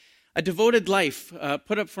A devoted life,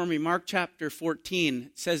 put up for me, Mark chapter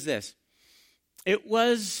 14, says this. It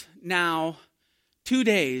was now 2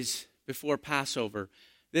 days before Passover.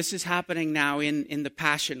 This is happening now in the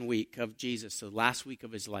Passion Week of Jesus, the last week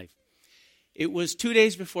of his life. It was 2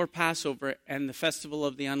 days before Passover and the festival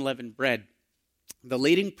of the unleavened bread. The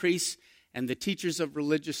leading priests and the teachers of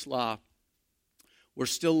religious law were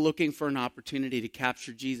still looking for an opportunity to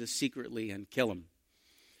capture Jesus secretly and kill him.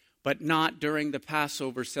 But not during the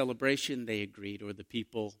Passover celebration, they agreed, or the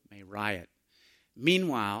people may riot.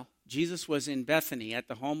 Meanwhile, Jesus was in Bethany at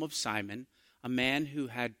the home of Simon, a man who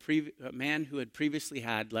had previously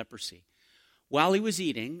had leprosy. While he was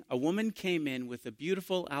eating, a woman came in with a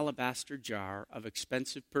beautiful alabaster jar of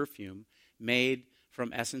expensive perfume made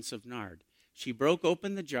from essence of nard. She broke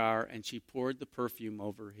open the jar and she poured the perfume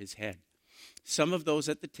over his head. Some of those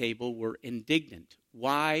at the table were indignant.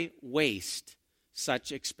 Why waste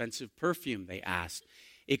such expensive perfume, they asked.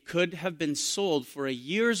 It could have been sold for a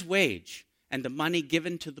year's wage and the money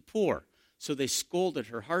given to the poor. So they scolded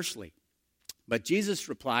her harshly. But Jesus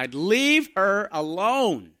replied, "Leave her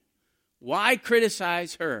alone. Why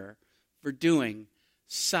criticize her for doing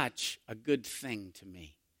such a good thing to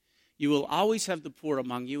me? You will always have the poor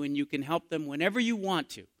among you, and you can help them whenever you want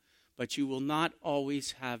to, but you will not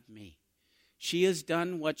always have me. She has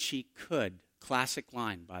done what she could." Classic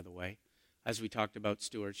line, by the way, as we talked about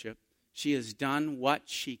stewardship. She has done what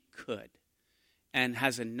she could and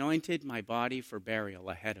has anointed my body for burial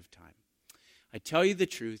ahead of time. I tell you the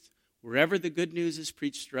truth, wherever the good news is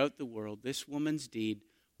preached throughout the world, this woman's deed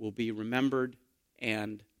will be remembered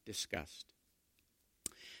and discussed.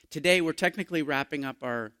 Today, we're technically wrapping up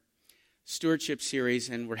our stewardship series,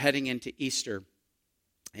 and we're heading into Easter.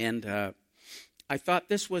 And I thought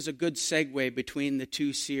this was a good segue between the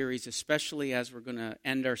two series, especially as we're going to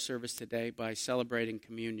end our service today by celebrating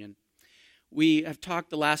communion. We have talked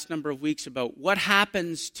the last number of weeks about what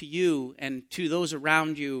happens to you and to those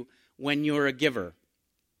around you when you're a giver.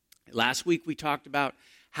 Last week we talked about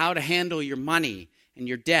how to handle your money and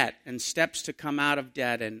your debt and steps to come out of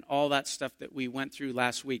debt and all that stuff that we went through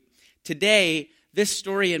last week. Today, this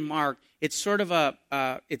story in Mark, it's sort of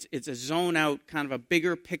it's a zone out, kind of a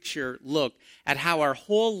bigger picture look at how our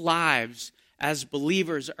whole lives as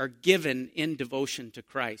believers are given in devotion to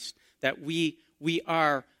Christ. That we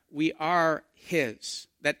are His.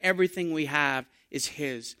 That everything we have is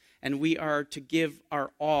His, and we are to give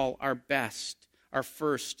our all, our best, our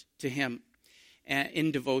first to Him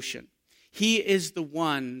in devotion. He is the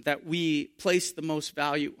one that we place the most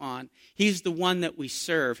value on. He's the one that we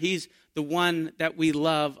serve. He's the one that we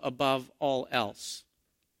love above all else.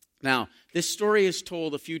 Now, this story is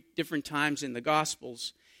told a few different times in the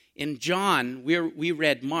Gospels. In John, we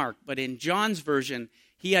read Mark, but in John's version,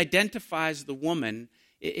 he identifies the woman.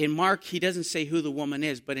 In Mark, he doesn't say who the woman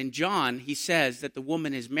is, but in John, he says that the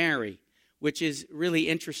woman is Mary, which is really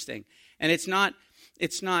interesting. And it's not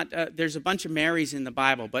there's a bunch of Marys in the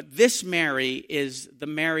Bible, but this Mary is the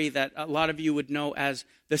Mary that a lot of you would know as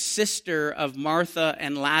the sister of Martha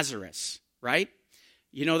and Lazarus, right?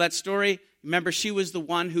 You know that story? Remember, she was the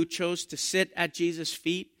one who chose to sit at Jesus'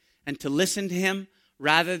 feet and to listen to him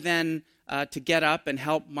rather than to get up and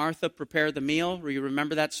help Martha prepare the meal. Do you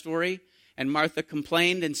remember that story? And Martha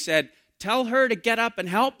complained and said, "Tell her to get up and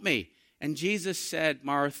help me." And Jesus said,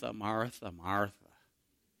 "Martha, Martha, Martha,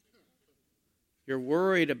 you're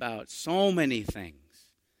worried about so many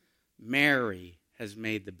things. Mary has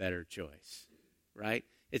made the better choice," right?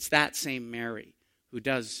 It's that same Mary who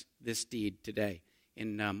does this deed today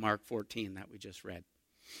in Mark 14 that we just read.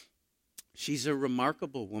 She's a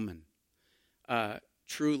remarkable woman,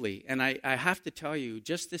 truly. And I have to tell you,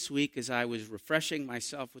 just this week as I was refreshing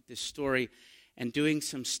myself with this story and doing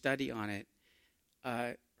some study on it,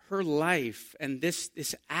 her life and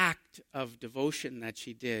this act of devotion that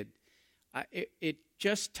she did, it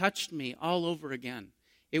just touched me all over again.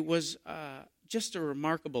 It was just a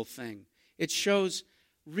remarkable thing. It shows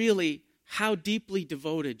really how deeply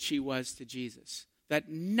devoted she was to Jesus, that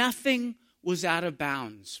nothing was out of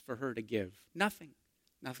bounds for her to give. Nothing.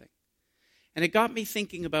 And it got me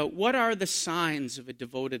thinking about what are the signs of a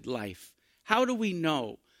devoted life? How do we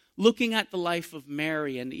know? Looking at the life of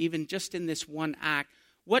Mary and even just in this one act,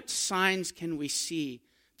 what signs can we see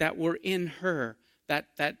that were in her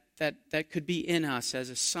that could be in us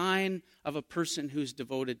as a sign of a person who's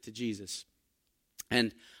devoted to Jesus?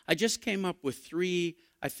 And I just came up with 3,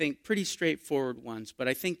 I think, pretty straightforward ones, but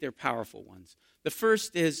I think they're powerful ones. The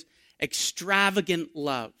first is extravagant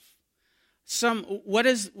love. What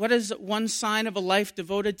is one sign of a life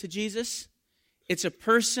devoted to Jesus? It's a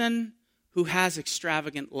person who has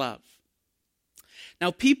extravagant love.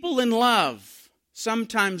 Now, people in love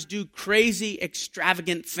sometimes do crazy,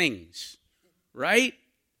 extravagant things, right?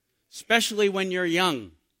 Especially when you're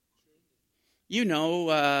young. You know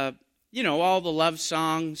all the love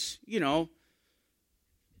songs,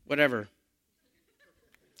 whatever.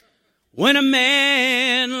 When a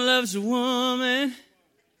man loves a woman,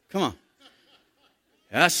 come on.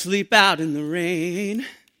 I sleep out in the rain,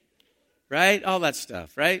 right? All that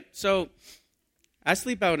stuff, right? So I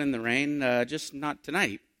sleep out in the rain, just not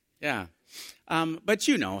tonight. Yeah. But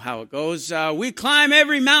you know how it goes. We'd climb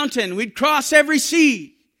every mountain. We'd cross every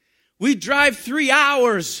sea. We'd drive 3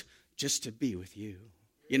 hours just to be with you.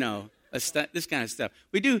 This kind of stuff.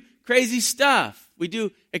 We do crazy stuff. We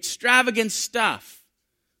do extravagant stuff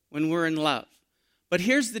when we're in love. But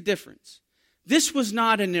here's the difference. This was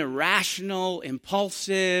not an irrational,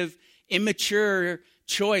 impulsive, immature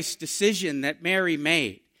decision that Mary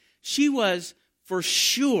made. She was for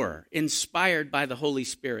sure inspired by the Holy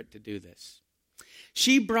Spirit to do this.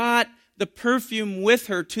 She brought the perfume with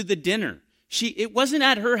her to the dinner. It wasn't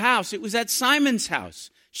at her house. It was at Simon's house.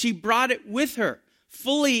 She brought it with her,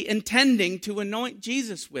 fully intending to anoint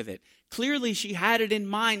Jesus with it. Clearly, she had it in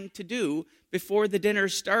mind to do before the dinner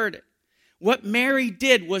started. What Mary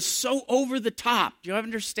did was so over the top. Do you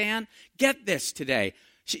understand? Get this today.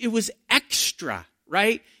 It was extra,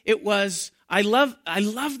 right? It was, I love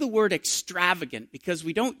the word extravagant because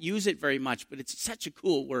we don't use it very much, but it's such a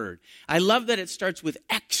cool word. I love that it starts with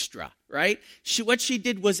extra, right? What she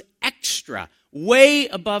did was extra, way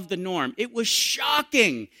above the norm. It was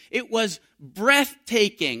shocking. It was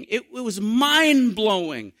breathtaking. It was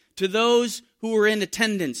mind-blowing to those who were in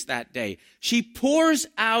attendance that day. She pours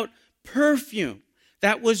out perfume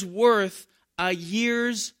that was worth a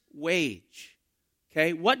year's wage.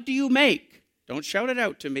 Okay, what do you make? Don't shout it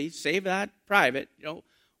out to me. Save that private.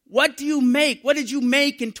 What do you make? What did you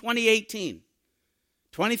make in 2018?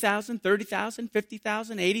 20,000, 30,000,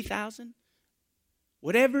 50,000, 80,000?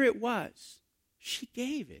 Whatever it was, she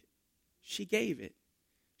gave it. She gave it.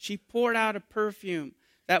 She poured out a perfume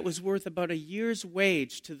that was worth about a year's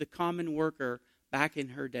wage to the common worker back in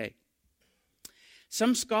her day.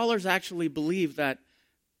 Some scholars actually believe that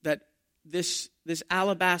this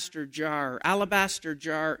alabaster jar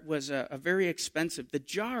was a very expensive. The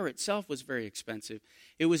jar itself was very expensive.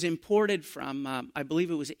 It was imported from, I believe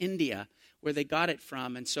it was India, where they got it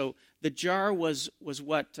from. And so the jar was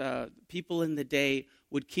what people in the day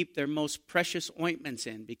would keep their most precious ointments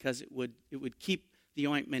in, because it would keep the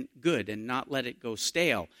ointment good and not let it go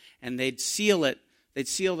stale. And they'd seal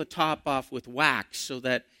the top off with wax so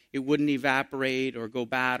that it wouldn't evaporate or go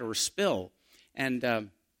bad or spill. And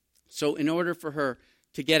so in order for her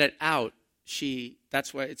to get it out,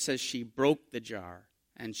 that's why it says she broke the jar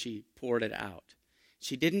and she poured it out.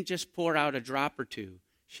 She didn't just pour out a drop or two.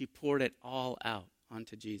 She poured it all out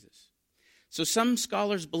onto Jesus. So some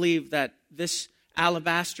scholars believe that this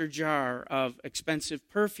alabaster jar of expensive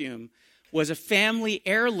perfume was a family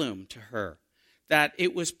heirloom to her, that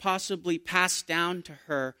it was possibly passed down to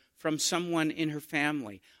her from someone in her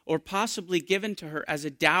family, or possibly given to her as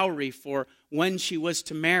a dowry for when she was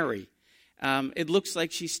to marry. It looks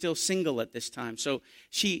like she's still single at this time. So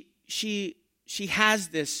she has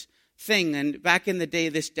this thing, and back in the day,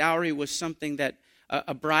 this dowry was something that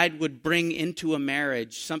a bride would bring into a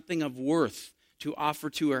marriage, something of worth to offer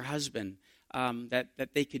to her husband that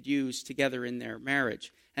they could use together in their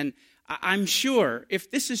marriage. And I'm sure,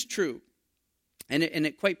 if this is true, and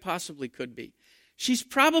it quite possibly could be, she's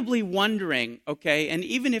probably wondering, okay, and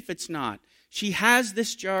even if it's not, she has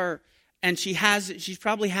this jar, and she's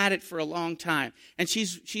probably had it for a long time, and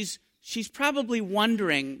she's probably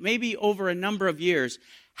wondering, maybe over a number of years,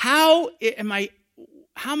 how am I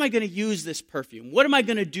going to use this perfume? What am I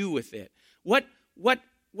going to do with it? What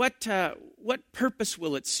purpose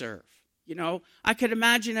will it serve? I could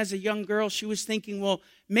imagine as a young girl, she was thinking, well,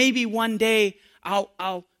 maybe one day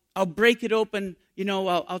I'll break it open.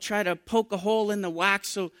 I'll try to poke a hole in the wax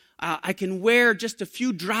so I can wear just a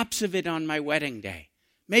few drops of it on my wedding day.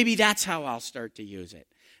 Maybe that's how I'll start to use it.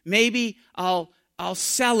 Maybe I'll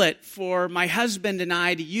sell it for my husband and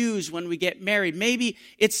I to use when we get married. Maybe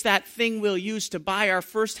it's that thing we'll use to buy our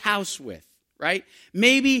first house with, right?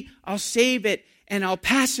 Maybe I'll save it and I'll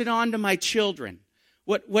pass it on to my children.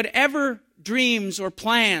 Whatever dreams or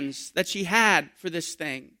plans that she had for this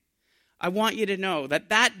thing, I want you to know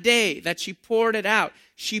that day that she poured it out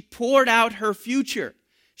her future.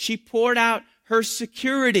 She poured out her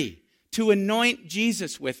security to anoint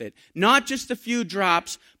Jesus with it. Not just a few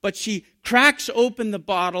drops, but she cracks open the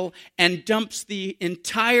bottle and dumps the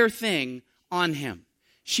entire thing on him.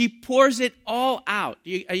 She pours it I'm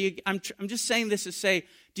just saying this to say,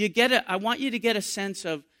 I want you to get a sense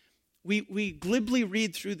of we glibly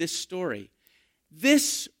read through this story.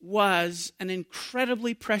 This was an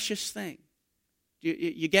incredibly precious thing.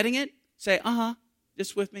 You getting it? Say,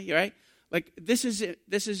 just with me, right? Like, this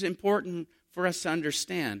is important for us to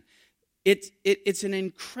understand. It's an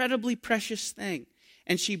incredibly precious thing.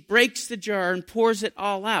 And she breaks the jar and pours it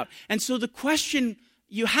all out. And so the question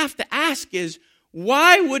you have to ask is,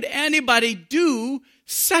 why would anybody do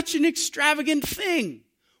such an extravagant thing?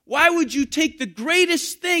 Why would you take the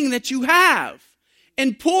greatest thing that you have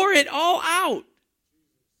and pour it all out?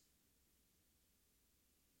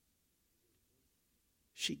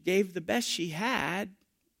 She gave the best she had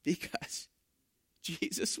because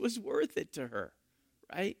Jesus was worth it to her,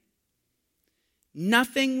 right?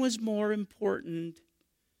 Nothing was more important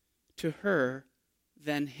to her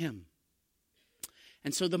than him.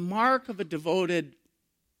 And so the mark of a devoted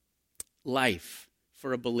life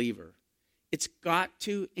for a believer, it's got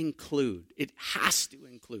to include, it has to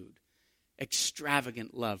include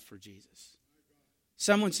extravagant love for Jesus.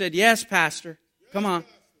 Someone said, yes, Pastor, come on.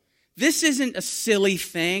 This isn't a silly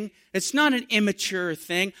thing. It's not an immature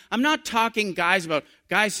thing. I'm not talking guys who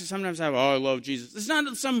sometimes have, I love Jesus. It's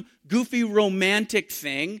not some goofy romantic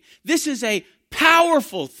thing. This is a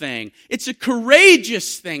powerful thing. It's a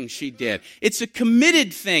courageous thing she did. It's a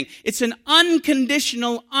committed thing. It's an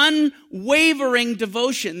unconditional, unwavering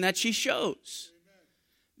devotion that she shows.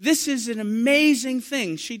 This is an amazing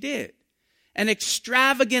thing she did. An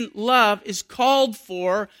extravagant love is called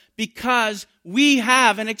for because we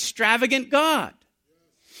have an extravagant God.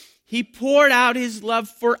 He poured out his love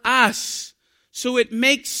for us. So it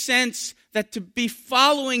makes sense that to be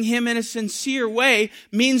following him in a sincere way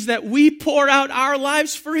means that we pour out our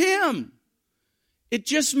lives for him. It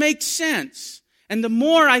just makes sense. And the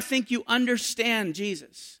more I think you understand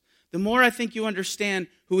Jesus, the more I think you understand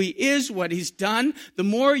who he is, what he's done, the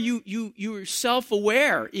more you're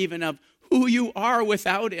self-aware even of who you are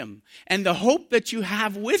without him and the hope that you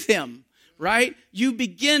have with him, right? You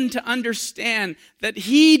begin to understand that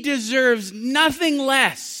he deserves nothing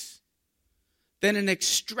less than an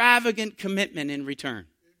extravagant commitment in return.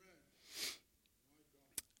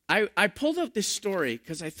 I pulled up this story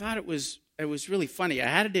because I thought it was really funny. I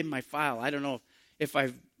had it in my file. I don't know if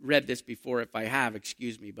I've read this before. If I have,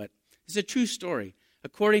 excuse me, but it's a true story.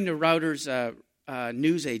 According to Reuters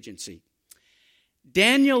news agency,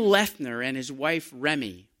 Daniel Lethner and his wife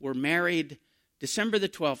Remy were married December the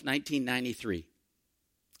 12th, 1993.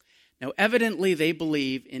 Now, evidently, they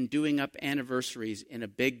believe in doing up anniversaries in a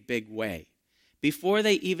big, big way. Before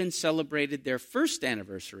they even celebrated their first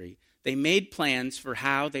anniversary, they made plans for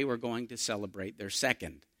how they were going to celebrate their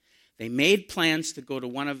second. They made plans to go to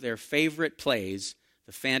one of their favorite plays,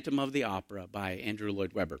 The Phantom of the Opera by Andrew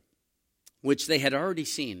Lloyd Webber, which they had already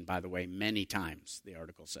seen, by the way, many times, the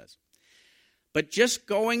article says. But just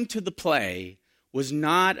going to the play was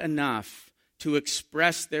not enough to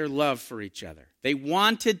express their love for each other. They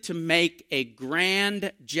wanted to make a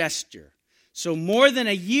grand gesture. So more than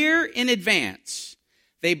a year in advance,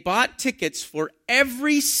 they bought tickets for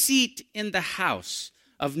every seat in the house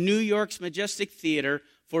of New York's Majestic Theater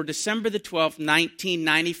for December the 12th,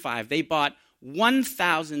 1995. They bought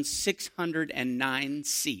 1,609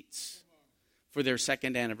 seats for their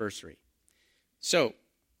second anniversary. So,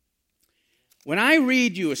 when I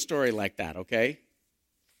read you a story like that, okay,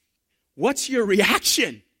 what's your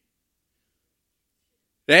reaction?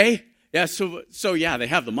 Yeah, so yeah, they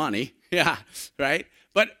have the money. Yeah, right?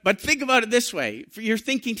 But think about it this way. You're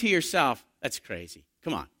thinking to yourself, that's crazy.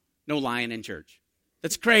 Come on, no lying in church.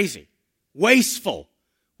 That's crazy. Wasteful.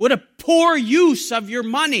 What a poor use of your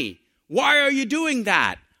money. Why are you doing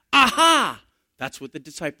that? Aha! That's what the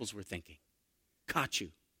disciples were thinking. Caught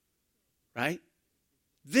you. Right?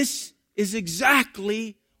 This is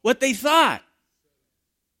exactly what they thought.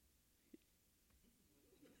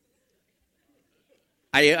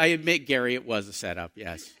 I admit, Gary, it was a setup,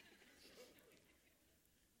 yes.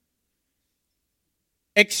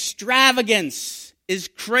 Extravagance is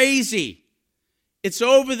crazy. It's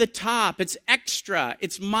over the top. It's extra.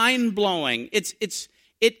 It's mind-blowing.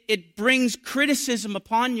 It brings criticism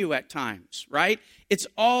upon you at times, right? It's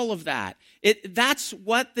all of that. That's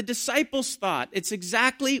what the disciples thought. It's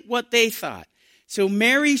exactly what they thought. So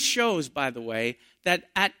Mary shows, by the way, that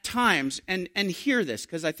at times, and hear this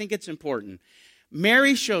because I think it's important.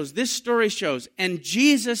 Mary shows, this story shows, and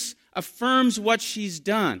Jesus affirms what she's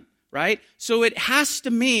done, right? So it has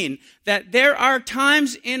to mean that there are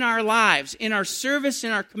times in our lives, in our service,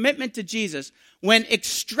 in our commitment to Jesus, when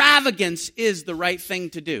extravagance is the right thing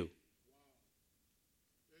to do.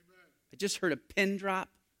 I just heard a pin drop.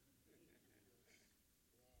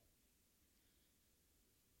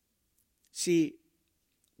 See,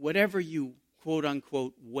 whatever you quote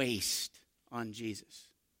unquote waste on Jesus,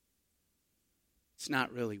 it's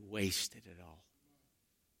not really wasted at all.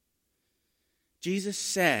 Jesus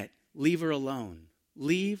said, leave her alone.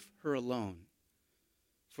 Leave her alone.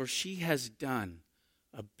 For she has done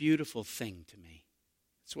a beautiful thing to me.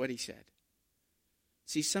 That's what he said.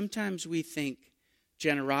 See, sometimes we think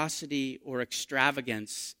generosity or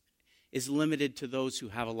extravagance is limited to those who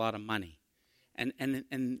have a lot of money.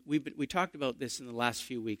 And we talked about this in the last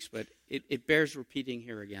few weeks, but it bears repeating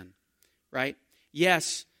here again, right?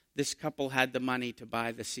 Yes, this couple had the money to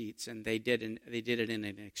buy the seats, and they did it in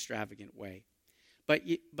an extravagant way.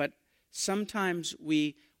 But sometimes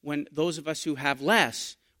when those of us who have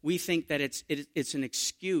less, we think that it's an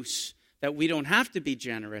excuse that we don't have to be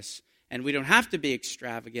generous and we don't have to be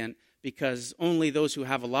extravagant because only those who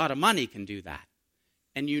have a lot of money can do that.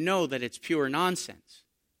 And you know that it's pure nonsense.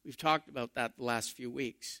 We've talked about that the last few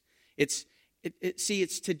weeks. It's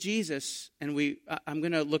to Jesus, and I'm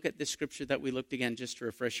going to look at this scripture that we looked again just to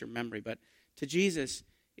refresh your memory, but to Jesus,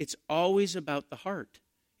 it's always about the heart.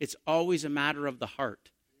 It's always a matter of the heart,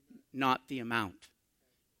 not the amount.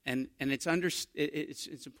 And it's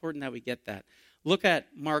important that we get that. Look at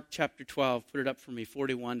Mark chapter 12, put it up for me,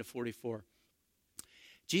 41 to 44.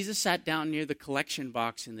 Jesus sat down near the collection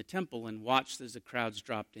box in the temple and watched as the crowds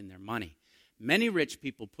dropped in their money. Many rich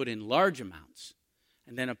people put in large amounts,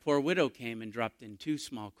 and then a poor widow came and dropped in 2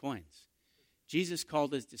 small coins. Jesus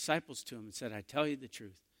called his disciples to him and said, I tell you the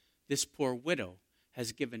truth, this poor widow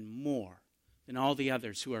has given more than all the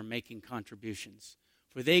others who are making contributions.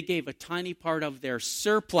 For they gave a tiny part of their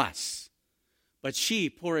surplus. But she,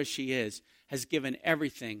 poor as she is, has given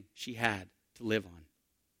everything she had to live on.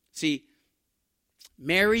 See,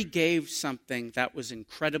 Mary gave something that was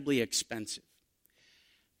incredibly expensive.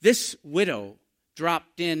 This widow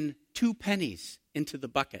dropped in 2 pennies into the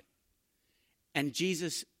bucket. And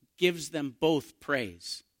Jesus gives them both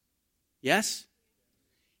praise. Yes?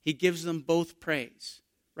 He gives them both praise,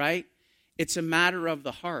 right? It's a matter of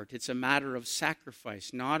the heart. It's a matter of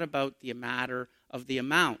sacrifice, not about the matter of the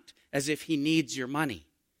amount, as if he needs your money.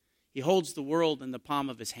 He holds the world in the palm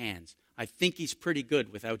of his hands. I think he's pretty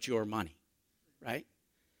good without your money, right?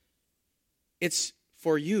 It's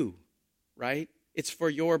for you, right? It's for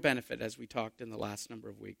your benefit, as we talked in the last number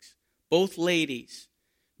of weeks. Both ladies,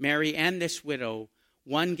 Mary and this widow,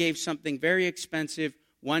 one gave something very expensive,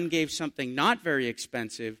 one gave something not very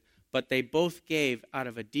expensive, but they both gave out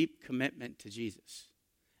of a deep commitment to Jesus.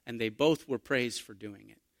 And they both were praised for doing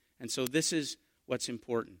it. And so this is what's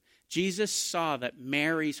important. Jesus saw that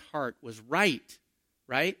Mary's heart was right?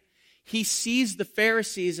 He sees the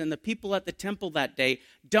Pharisees and the people at the temple that day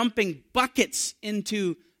dumping buckets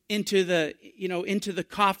into the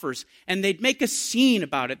coffers, and they'd make a scene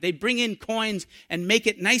about it. They'd bring in coins and make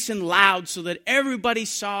it nice and loud so that everybody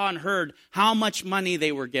saw and heard how much money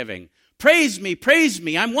they were giving. Praise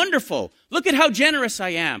me, I'm wonderful. Look at how generous I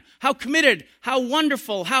am, how committed, how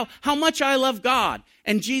wonderful, how much I love God.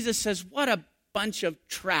 And Jesus says, what a bunch of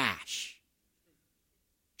trash.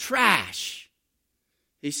 Trash.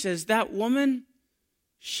 He says, that woman,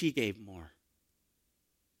 she gave more.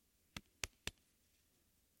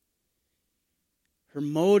 Her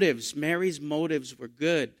motives, Mary's motives were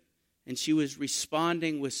good, and she was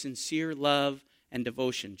responding with sincere love and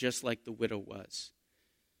devotion, just like the widow was.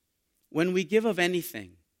 When we give of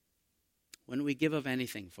anything,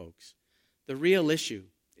 folks, the real issue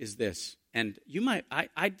is this. And you might,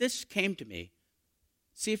 this came to me.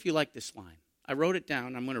 See if you like this line. I wrote it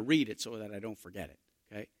down. I'm going to read it so that I don't forget it.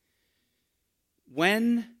 Okay?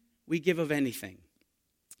 When we give of anything,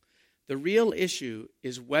 the real issue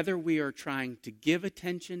is whether we are trying to give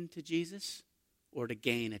attention to Jesus or to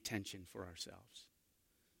gain attention for ourselves.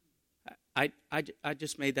 I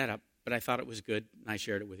just made that up, but I thought it was good, and I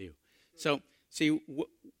shared it with you. So, see,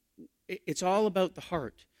 it's all about the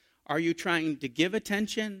heart. Are you trying to give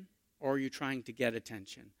attention or are you trying to get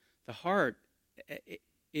attention? The heart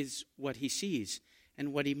is what he sees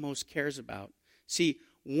and what he most cares about. See,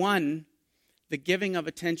 one, the giving of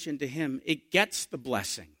attention to him, it gets the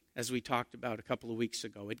blessing, as we talked about a couple of weeks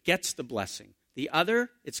ago. It gets the blessing. The other,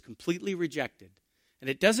 it's completely rejected. And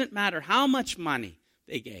it doesn't matter how much money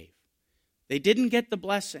they gave. They didn't get the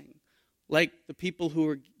blessing like the people who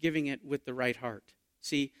were giving it with the right heart.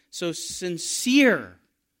 See, so sincere,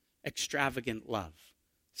 extravagant love.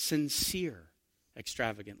 Sincere,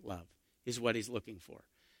 extravagant love is what he's looking for.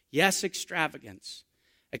 Yes, extravagance.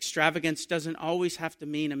 Extravagance doesn't always have to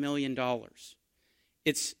mean $1 million.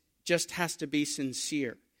 It just has to be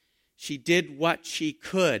sincere. She did what she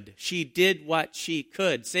could. She did what she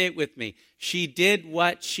could. Say it with me. She did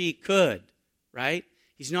what she could, right?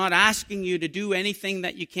 He's not asking you to do anything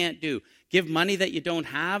that you can't do. Give money that you don't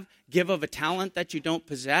have. Give of a talent that you don't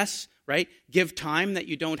possess, right? Give time that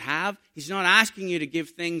you don't have. He's not asking you to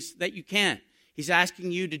give things that you can't. He's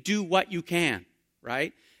asking you to do what you can,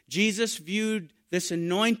 right? Jesus viewed this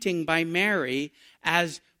anointing by Mary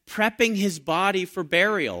as prepping his body for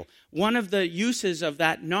burial. One of the uses of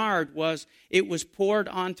that nard was it was poured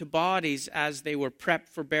onto bodies as they were prepped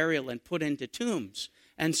for burial and put into tombs.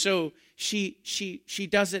 And so she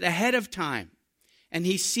does it ahead of time. And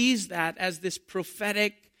he sees that as this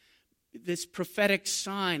prophetic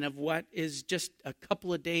sign of what is just a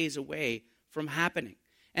couple of days away from happening.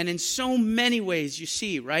 And in so many ways, you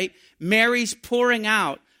see, right? Mary's pouring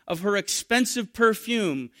out of her expensive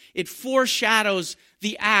perfume. It foreshadows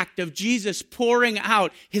the act of Jesus pouring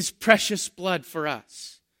out his precious blood for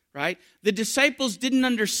us, right? The disciples didn't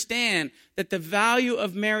understand that the value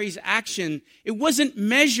of Mary's action, it wasn't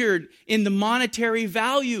measured in the monetary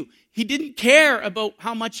value. He didn't care about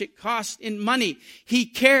how much it cost in money. He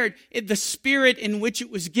cared in the spirit in which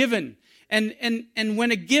it was given. And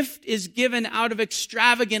when a gift is given out of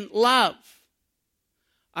extravagant love,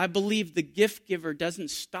 I believe the gift giver doesn't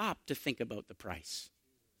stop to think about the price.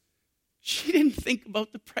 She didn't think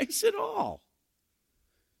about the price at all.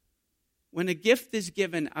 When a gift is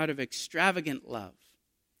given out of extravagant love,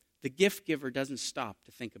 the gift giver doesn't stop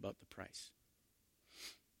to think about the price.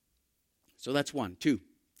 So that's one. Two,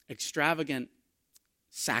 extravagant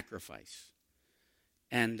sacrifice.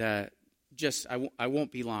 And I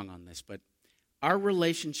won't be long on this, but our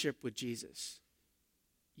relationship with Jesus,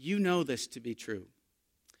 you know this to be true.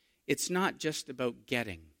 It's not just about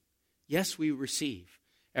getting. Yes, we receive.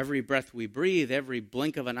 Every breath we breathe, every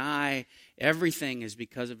blink of an eye, everything is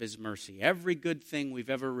because of his mercy. Every good thing we've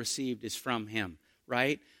ever received is from him,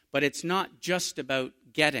 right? But it's not just about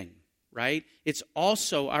getting, right? It's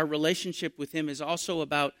also, our relationship with him is also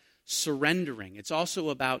about surrendering. It's also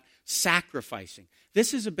about sacrificing.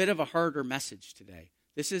 This is a bit of a harder message today.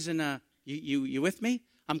 This isn't a, you with me?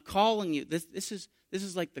 I'm calling you, this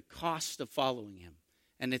is like the cost of following him.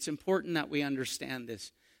 And it's important that we understand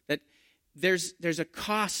this, that there's a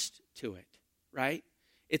cost to it, right?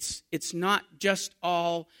 It's not just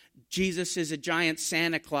all Jesus is a giant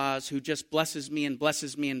Santa Claus who just blesses me and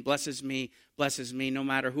blesses me and blesses me no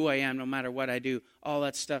matter who I am, no matter what I do, all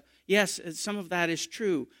that stuff. Yes, some of that is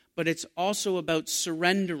true, but it's also about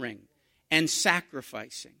surrendering and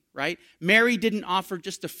sacrificing, right? Mary didn't offer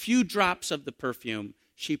just a few drops of the perfume.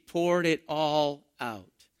 She poured it all out.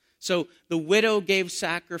 So the widow gave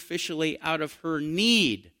sacrificially out of her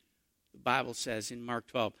need, the Bible says in Mark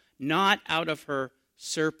 12, not out of her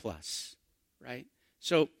surplus, right?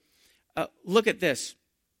 So look at this,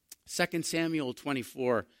 2 Samuel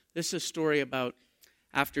 24. This is a story about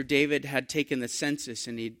after David had taken the census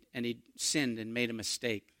and he'd sinned and made a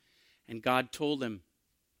mistake. And God told him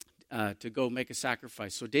to go make a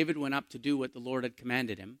sacrifice. So David went up to do what the Lord had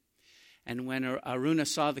commanded him. And when Araunah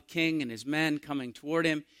saw the king and his men coming toward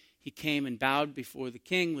him, he came and bowed before the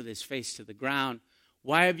king with his face to the ground.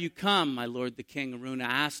 "Why have you come, my lord the king?" Araunah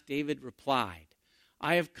asked. David replied,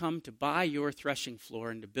 "I have come to buy your threshing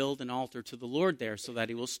floor and to build an altar to the Lord there so that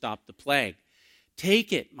he will stop the plague."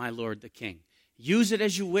 "Take it, my lord the king. Use it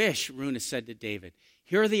as you wish," Araunah said to David.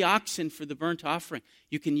 "Here are the oxen for the burnt offering.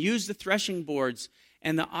 You can use the threshing boards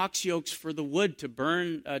and the ox yokes for the wood to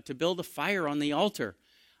burn, to build a fire on the altar.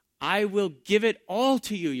 I will give it all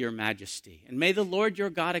to you, your majesty, and may the Lord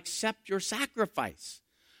your God accept your sacrifice."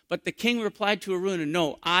 But the king replied to Araunah,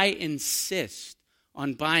 "No, I insist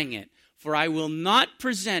on buying it, for I will not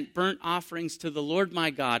present burnt offerings to the Lord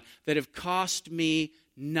my God that have cost me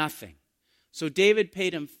nothing." So David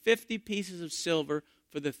paid him 50 pieces of silver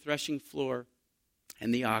for the threshing floor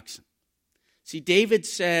and the oxen. See, David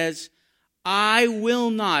says,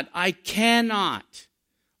 I cannot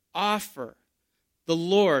offer the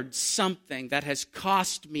Lord something that has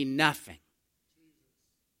cost me nothing.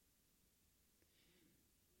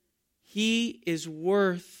 He is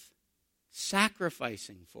worth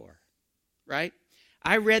sacrificing for, right?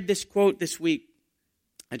 I read this quote this week.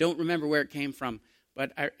 I don't remember where it came from,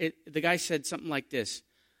 but the guy said something like this: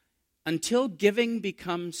 "Until giving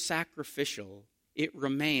becomes sacrificial, it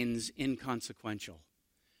remains inconsequential."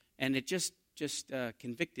 And it just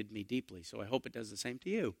convicted me deeply, so I hope it does the same to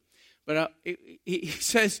you. But he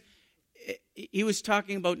says, he was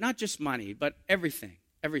talking about not just money, but everything,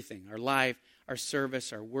 our life, our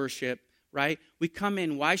service, our worship, right? We come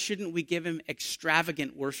in, why shouldn't we give him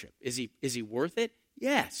extravagant worship? Is he worth it?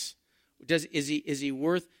 Yes. Is he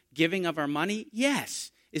worth giving of our money?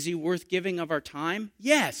 Yes. Is he worth giving of our time?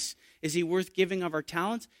 Yes. Is he worth giving of our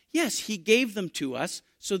talents? Yes, he gave them to us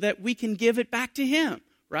so that we can give it back to him,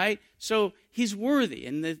 right? So he's worthy.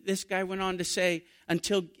 And this guy went on to say,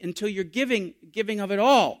 until you're giving of it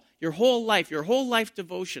all, your whole life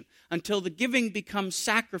devotion, until the giving becomes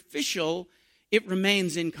sacrificial, it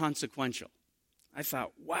remains inconsequential. I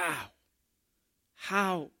thought, wow,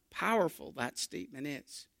 how powerful that statement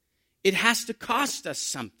is. It has to cost us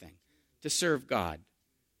something to serve God.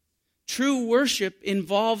 True worship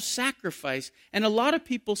involves sacrifice, and a lot of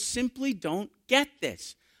people simply don't get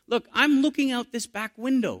this. Look, I'm looking out this back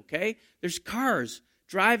window, okay? There's cars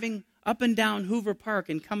driving up and down Hoover Park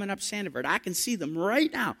and coming up Sandiford. I can see them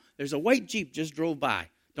right now. There's a white Jeep just drove by.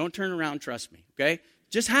 Don't turn around, trust me, okay?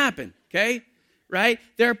 Just happened, okay? Right?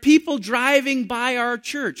 There are people driving by our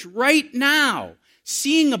church right now,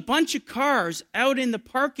 seeing a bunch of cars out in the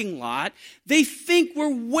parking lot. They think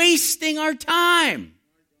we're wasting our time,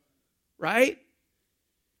 right?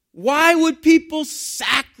 Why would people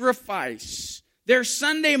sacrifice their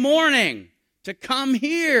Sunday morning to come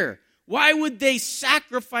here? Why would they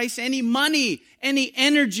sacrifice any money, any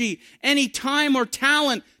energy, any time or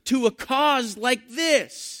talent to a cause like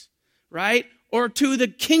this, right? Or to the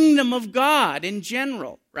kingdom of God in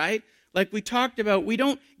general, right? Like we talked about, we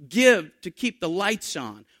don't give to keep the lights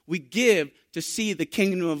on. We give to see the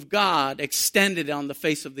kingdom of God extended on the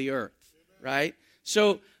face of the earth, right?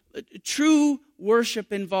 So true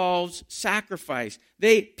worship involves sacrifice.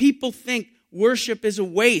 People think worship is a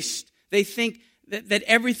waste. They think that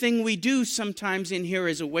everything we do sometimes in here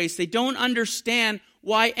is a waste. They don't understand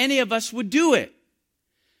why any of us would do it.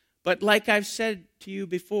 But like I've said to you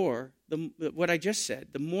before, what I just said,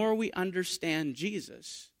 the more we understand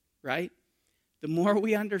Jesus, right, the more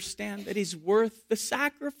we understand that he's worth the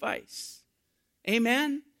sacrifice.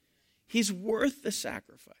 Amen? He's worth the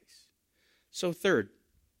sacrifice. So third,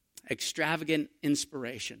 extravagant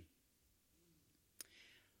inspiration.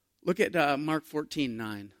 Look at Mark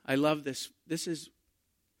 14:9. I love this. This is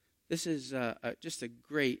just a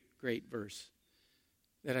great, great verse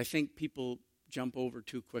that I think people jump over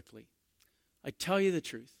too quickly. I tell you the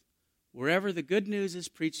truth. Wherever the good news is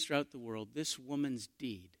preached throughout the world, this woman's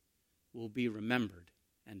deed will be remembered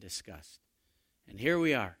and discussed. And here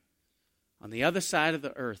we are, on the other side of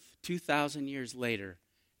the earth, 2,000 years later,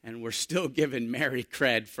 and we're still giving Mary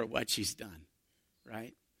cred for what she's done,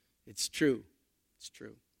 right? It's true. It's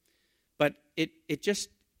true. But it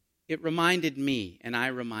reminded me, and I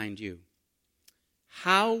remind you,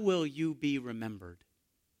 how will you be remembered?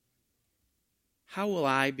 How will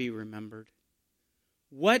I be remembered?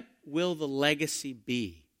 What will the legacy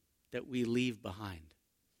be that we leave behind?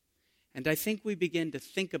 And I think we begin to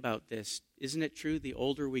think about this. Isn't it true the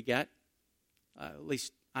older we get? At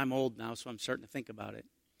least I'm old now, so I'm starting to think about it.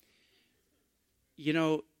 You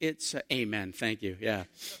know, it's amen. Thank you. Yeah.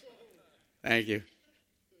 Thank you.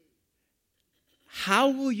 How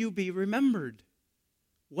will you be remembered?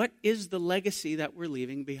 What is the legacy that we're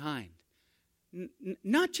leaving behind?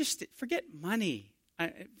 Not just, forget money.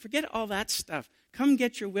 Forget all that stuff. Come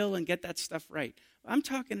get your will and get that stuff right. I'm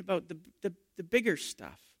talking about the bigger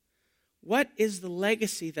stuff. What is the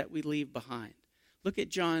legacy that we leave behind? Look at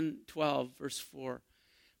John 12, verse 4.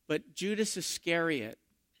 But Judas Iscariot,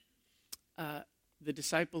 the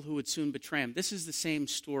disciple who would soon betray him, this is the same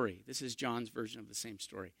story. This is John's version of the same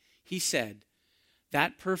story. He said,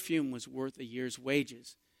 that perfume was worth a year's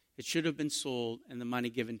wages. It should have been sold and the money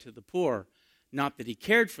given to the poor. Not that he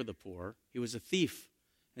cared for the poor. He was a thief.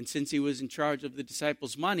 And since he was in charge of the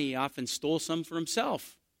disciples' money, he often stole some for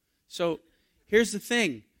himself. So here's the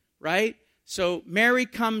thing, right? So Mary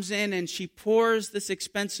comes in and she pours this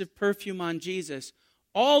expensive perfume on Jesus.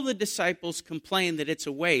 All the disciples complain that it's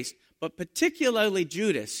a waste, but particularly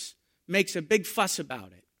Judas makes a big fuss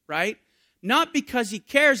about it, right? Not because he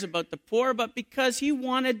cares about the poor, but because he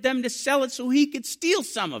wanted them to sell it so he could steal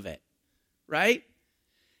some of it, right?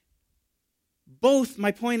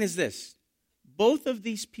 My point is this. Both of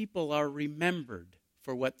these people are remembered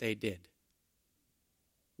for what they did.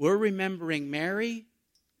 We're remembering Mary,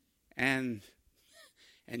 and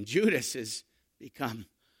Judas has become,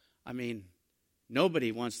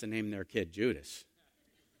 nobody wants to name their kid Judas.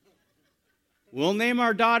 We'll name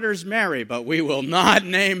our daughters Mary, but we will not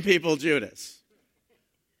name people Judas.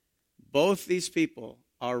 Both these people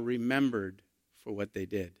are remembered for what they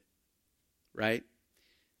did, right?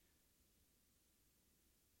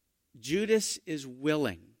 Judas is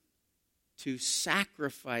willing to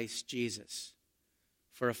sacrifice Jesus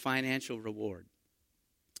for a financial reward.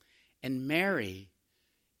 And Mary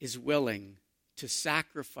is willing to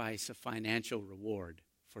sacrifice a financial reward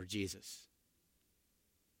for Jesus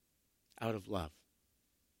out of love.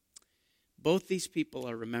 Both these people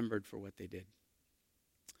are remembered for what they did.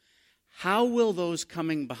 How will those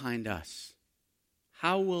coming behind us,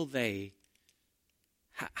 how will they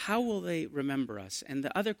remember us? And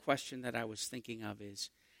the other question that I was thinking of is,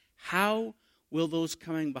 how will those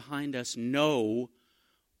coming behind us know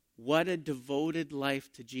what a devoted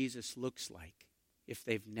life to Jesus looks like if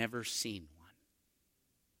they've never seen one?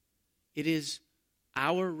 It is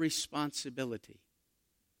our responsibility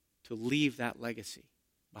to leave that legacy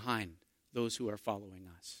behind those who are following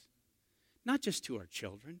us. Not just to our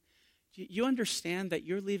children. You understand that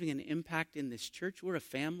you're leaving an impact in this church? We're a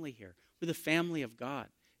family here. We're the family of God.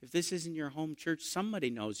 If this isn't your home church, somebody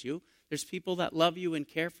knows you. There's people that love you and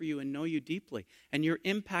care for you and know you deeply. And you're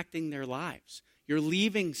impacting their lives. You're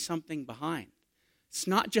leaving something behind. It's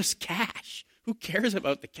not just cash. Who cares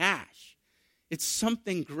about the cash? It's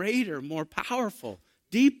something greater, more powerful,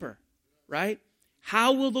 deeper, right?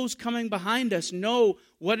 How will those coming behind us know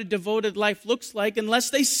what a devoted life looks like unless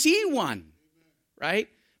they see one, right?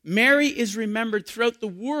 Mary is remembered throughout the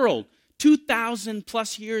world 2,000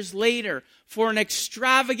 plus years later for an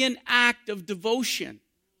extravagant act of devotion,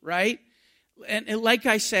 right? And like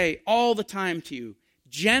I say all the time to you,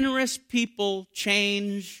 generous people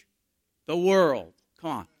change the world.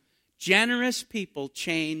 Come on. Generous people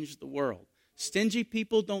change the world. Stingy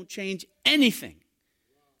people don't change anything.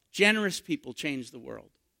 Generous people change the world.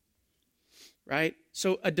 Right?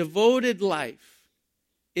 So a devoted life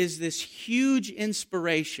is this huge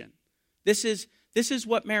inspiration. This is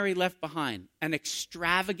what Mary left behind, an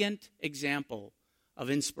extravagant example of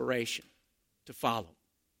inspiration to follow.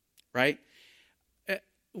 Right?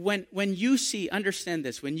 When you see, understand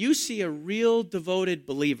this, when you see a real devoted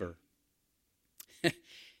believer,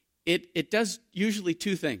 it does usually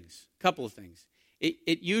two things, a couple of things.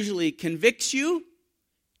 It usually convicts you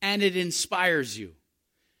and it inspires you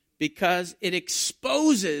because it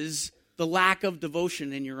exposes the lack of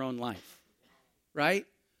devotion in your own life, right?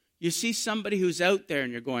 You see somebody who's out there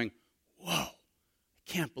and you're going, whoa, I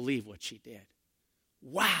can't believe what she did.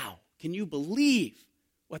 Wow, can you believe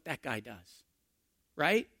what that guy does,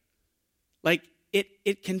 right? Like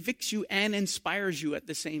it convicts you and inspires you at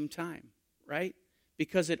the same time, right?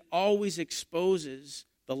 Because it always exposes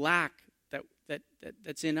the lack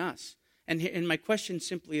that's in us. And my question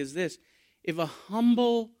simply is this. If a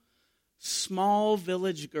humble, small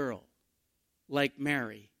village girl like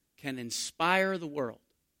Mary can inspire the world,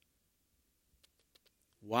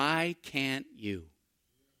 why can't you?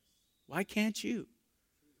 Why can't you?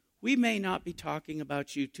 We may not be talking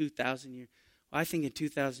about you 2,000 years. Well, I think in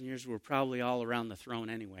 2,000 years we're probably all around the throne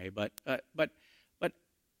anyway. But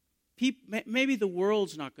maybe the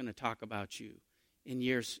world's not going to talk about you in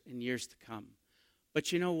years to come.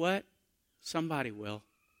 But you know what? Somebody will.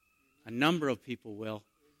 A number of people will.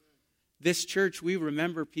 This church, we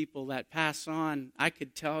remember people that pass on. I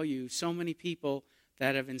could tell you so many people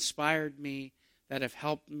that have inspired me, that have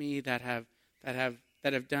helped me, that have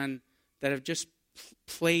just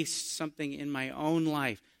placed something in my own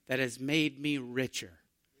life that has made me richer.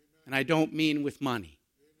 And I don't mean with money.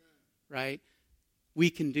 Right? We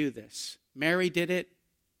can do this. Mary did it,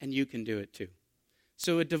 and you can do it too.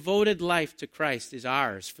 So a devoted life to Christ is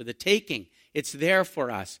ours for the taking. It's there for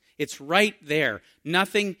us. It's right there.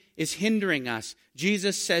 Nothing is hindering us.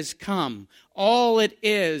 Jesus says, come. All it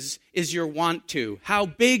is your want to. How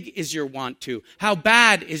big is your want to? How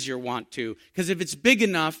bad is your want to? Because if it's big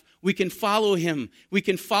enough, we can follow him. We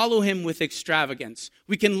can follow him with extravagance.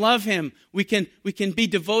 We can love him. We can be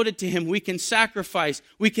devoted to him. We can sacrifice.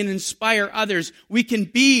 We can inspire others. We can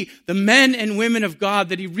be the men and women of God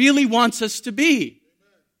that he really wants us to be.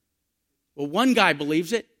 Well, one guy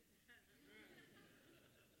believes it.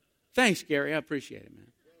 Thanks, Gary. I appreciate it, man.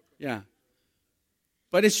 Yeah.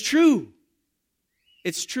 But it's true.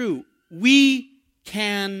 It's true. We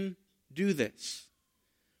can do this.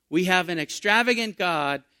 We have an extravagant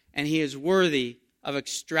God, and he is worthy of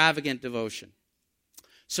extravagant devotion.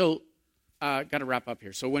 So, got to wrap up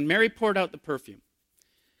here. So when Mary poured out the perfume,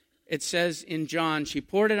 it says in John, she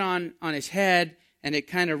poured it on his head, and it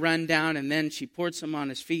kind of ran down, and then she poured some on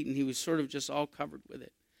his feet, and he was sort of just all covered with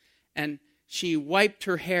it. And she wiped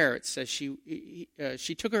her hair. It says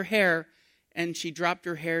she took her hair, and she dropped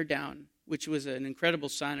her hair down, which was an incredible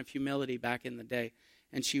sign of humility back in the day.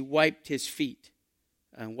 And she wiped his feet,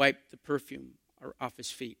 and wiped the perfume off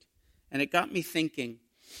his feet. And it got me thinking,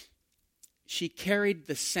 she carried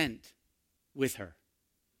the scent with her,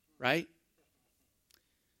 right?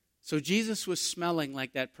 So Jesus was smelling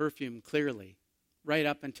like that perfume clearly, right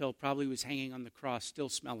up until probably was hanging on the cross, still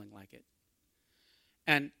smelling like it.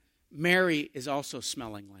 And Mary is also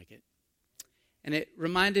smelling like it. And it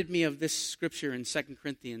reminded me of this scripture in 2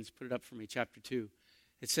 Corinthians, put it up for me, chapter 2.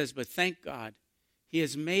 It says, but thank God, he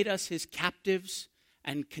has made us his captives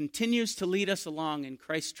and continues to lead us along in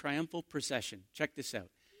Christ's triumphal procession. Check this out.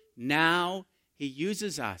 Now he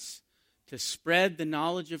uses us to spread the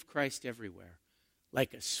knowledge of Christ everywhere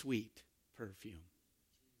like a sweet perfume.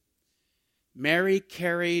 Mary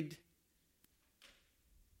carried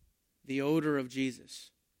the odor of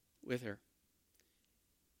Jesus with her.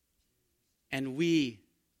 And we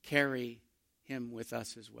carry him with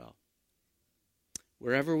us as well,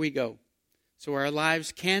 wherever we go. So our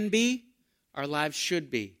lives can be, our lives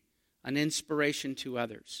should be, an inspiration to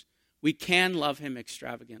others. We can love him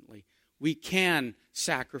extravagantly. We can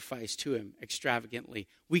sacrifice to him extravagantly.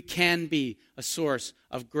 We can be a source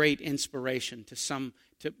of great inspiration to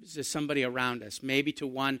somebody around us, maybe to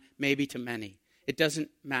one, maybe to many. It doesn't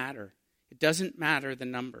matter. It doesn't matter the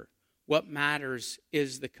number. What matters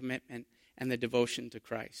is the commitment and the devotion to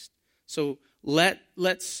Christ. So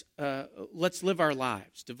let's live our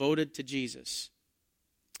lives devoted to Jesus,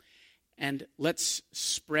 and let's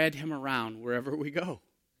spread him around wherever we go.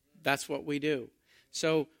 That's what we do.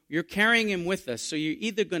 So you're carrying him with us. So you're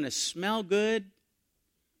either going to smell good,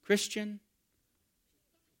 Christian,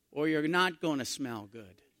 or you're not going to smell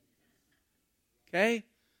good. Okay?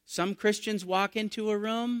 Some Christians walk into a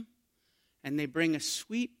room and they bring a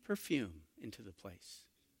sweet perfume into the place.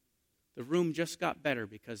 The room just got better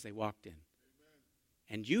because they walked in.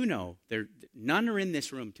 And you know, none are in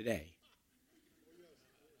this room today.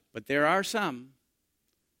 But there are some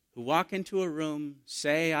who walk into a room,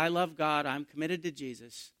 say, I love God, I'm committed to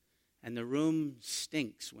Jesus, and the room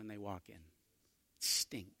stinks when they walk in. It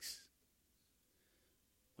stinks.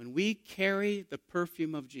 When we carry the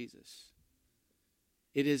perfume of Jesus,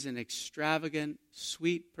 it is an extravagant,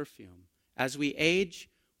 sweet perfume. As we age,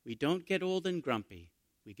 we don't get old and grumpy.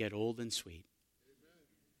 We get old and sweet.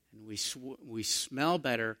 And we smell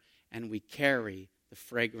better, and we carry the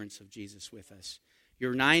fragrance of Jesus with us.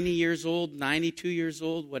 You're 90 years old, 92 years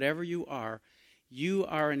old, whatever you are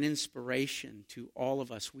an inspiration to all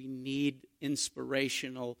of us. We need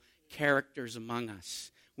inspirational characters among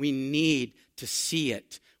us. We need to see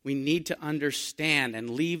it. We need to understand and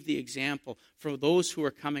leave the example for those who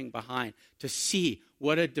are coming behind to see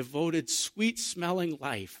what a devoted, sweet-smelling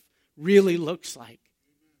life really looks like.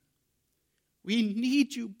 We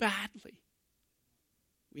need you badly.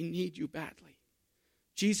 We need you badly.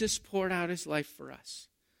 Jesus poured out his life for us.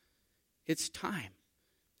 It's time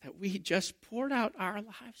that we just poured out our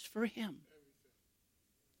lives for him.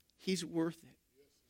 He's worth it.